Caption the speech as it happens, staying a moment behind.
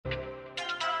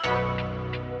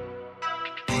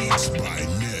Beats by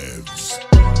Nibs.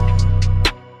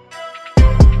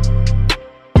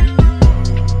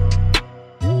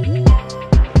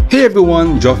 Hey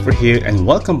everyone, Joffrey here and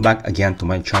welcome back again to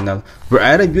my channel where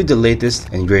I review the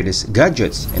latest and greatest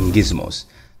gadgets and gizmos.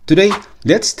 Today,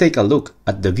 let's take a look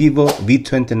at the Vivo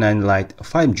V29 Lite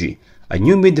 5G, a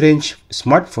new mid-range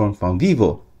smartphone from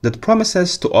Vivo that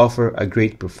promises to offer a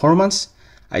great performance,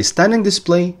 a stunning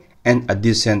display, and a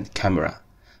decent camera.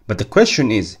 But the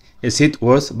question is it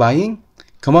worth buying?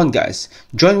 Come on guys,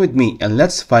 join with me and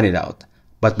let's find it out.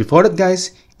 But before that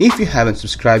guys, if you haven't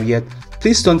subscribed yet,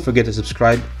 please don't forget to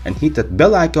subscribe and hit that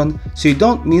bell icon so you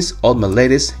don't miss all my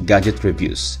latest gadget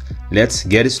reviews. Let's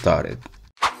get it started.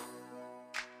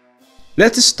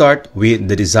 Let's start with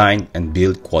the design and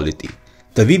build quality.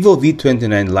 The Vivo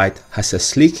V29 Lite has a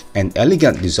sleek and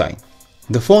elegant design.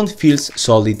 The phone feels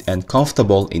solid and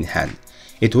comfortable in hand.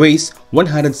 It weighs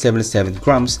 177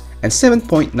 grams and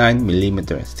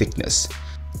 7.9mm thickness.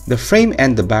 The frame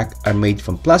and the back are made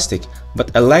from plastic,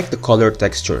 but I like the color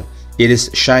texture. It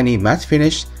is shiny matte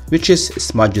finish, which is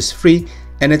smudges free,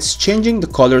 and it's changing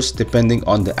the colors depending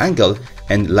on the angle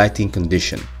and lighting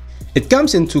condition. It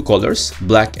comes in two colors,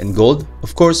 black and gold.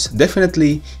 Of course,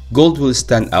 definitely gold will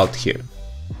stand out here.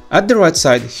 At the right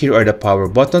side, here are the power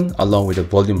button along with a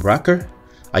volume rocker,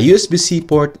 a USB-C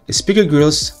port, speaker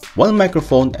grills, one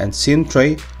microphone and SIM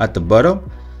tray at the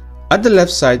bottom. At the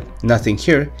left side, nothing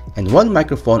here, and one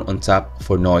microphone on top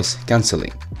for noise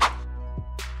cancelling.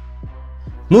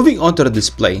 Moving on to the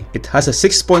display, it has a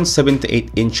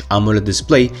 6.78-inch AMOLED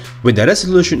display with a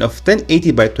resolution of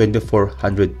 1080 by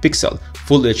 2400 pixel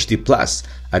Full HD+,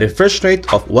 a refresh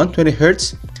rate of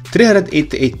 120Hz,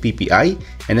 388 ppi,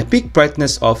 and a peak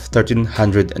brightness of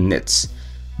 1300 nits.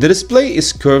 The display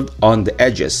is curved on the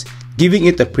edges, giving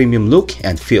it a premium look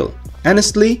and feel.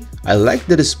 Honestly, I like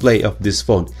the display of this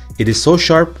phone. It is so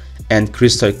sharp and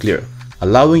crystal clear,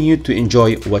 allowing you to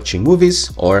enjoy watching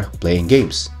movies or playing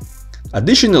games.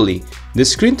 Additionally, the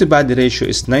screen-to-body ratio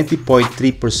is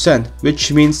 90.3%,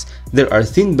 which means there are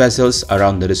thin bezels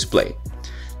around the display.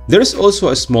 There is also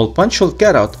a small punch hole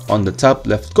cutout on the top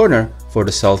left corner for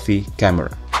the selfie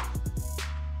camera.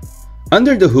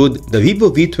 Under the hood, the Vivo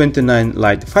V29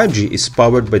 Lite 5G is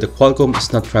powered by the Qualcomm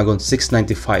Snapdragon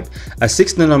 695, a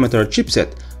 6nm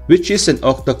chipset, which is an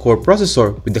octa-core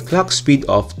processor with a clock speed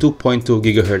of 2.2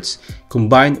 GHz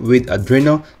combined with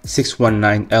Adreno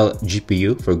 619L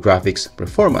GPU for graphics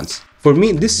performance. For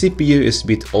me, this CPU is a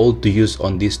bit old to use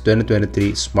on this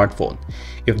 2023 smartphone.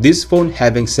 If this phone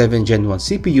having 7 Gen 1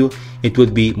 CPU, it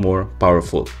would be more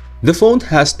powerful. The phone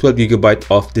has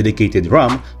 12GB of dedicated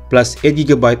RAM plus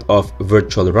 8GB of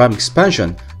virtual RAM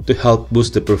expansion to help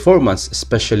boost the performance,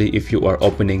 especially if you are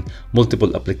opening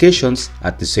multiple applications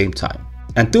at the same time,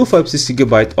 and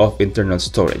 256GB of internal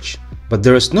storage, but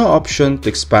there is no option to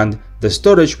expand the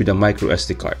storage with a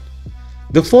microSD card.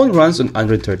 The phone runs on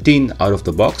Android 13 out of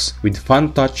the box with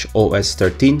FunTouch OS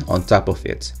 13 on top of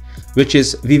it, which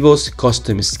is Vivo's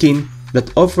custom skin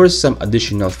that offers some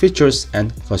additional features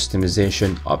and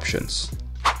customization options.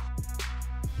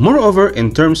 Moreover,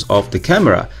 in terms of the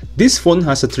camera, this phone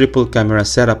has a triple camera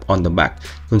setup on the back,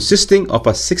 consisting of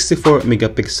a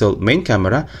 64MP main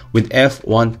camera with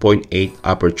f1.8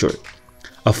 aperture,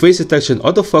 a face detection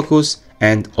autofocus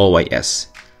and OIS,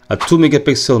 a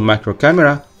 2MP macro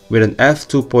camera with an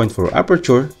f2.4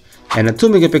 aperture, and a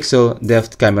 2MP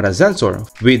depth camera sensor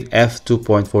with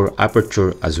f2.4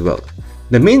 aperture as well.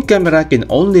 The main camera can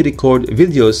only record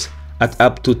videos at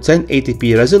up to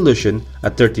 1080p resolution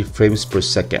at 30 frames per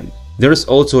second. There is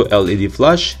also LED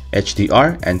flash,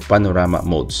 HDR, and panorama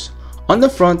modes. On the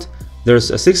front, there is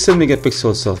a 16MP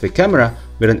selfie camera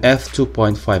with an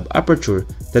f2.5 aperture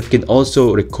that can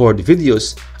also record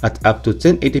videos at up to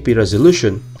 1080p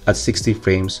resolution at 60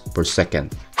 frames per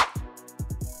second.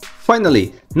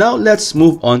 Finally, now let's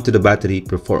move on to the battery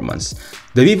performance.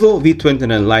 The Vivo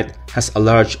V29 Lite has a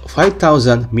large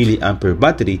 5000 mAh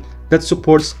battery that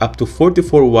supports up to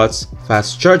 44 watts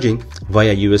fast charging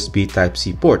via USB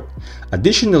Type-C port.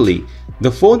 Additionally,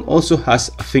 the phone also has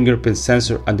a fingerprint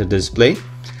sensor under the display,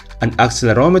 an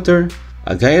accelerometer,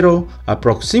 a gyro, a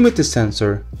proximity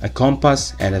sensor, a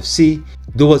compass, NFC,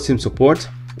 dual SIM support,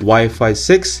 Wi-Fi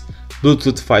 6,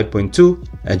 Bluetooth 5.2,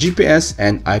 a GPS,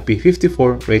 and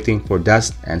IP54 rating for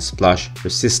dust and splash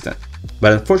resistant.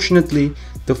 But unfortunately,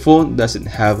 the phone doesn't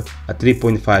have a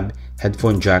 3.5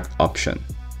 headphone jack option.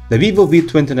 The Vivo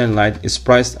V29 Lite is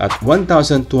priced at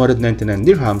 1,299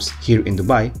 dirhams here in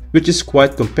Dubai, which is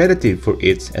quite competitive for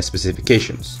its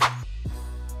specifications.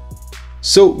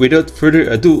 So without further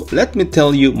ado, let me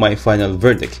tell you my final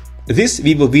verdict. This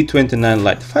Vivo V29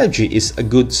 Lite 5G is a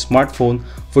good smartphone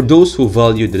for those who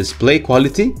value the display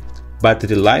quality,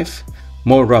 battery life,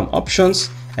 more RAM options,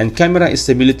 and camera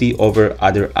stability over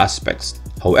other aspects.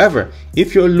 However,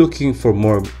 if you're looking for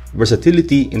more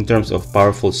versatility in terms of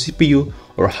powerful CPU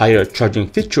or higher charging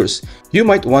features, you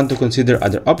might want to consider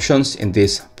other options in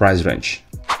this price range.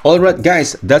 Alright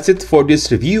guys, that's it for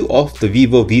this review of the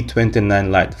Vivo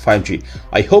V29 Lite 5G.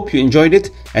 I hope you enjoyed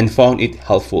it and found it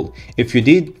helpful. If you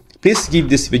did, please give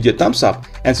this video a thumbs up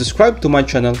and subscribe to my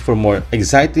channel for more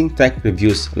exciting tech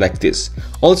reviews like this.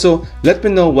 Also, let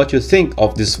me know what you think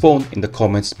of this phone in the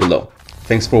comments below.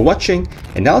 Thanks for watching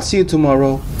and I'll see you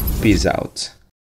tomorrow. Peace out.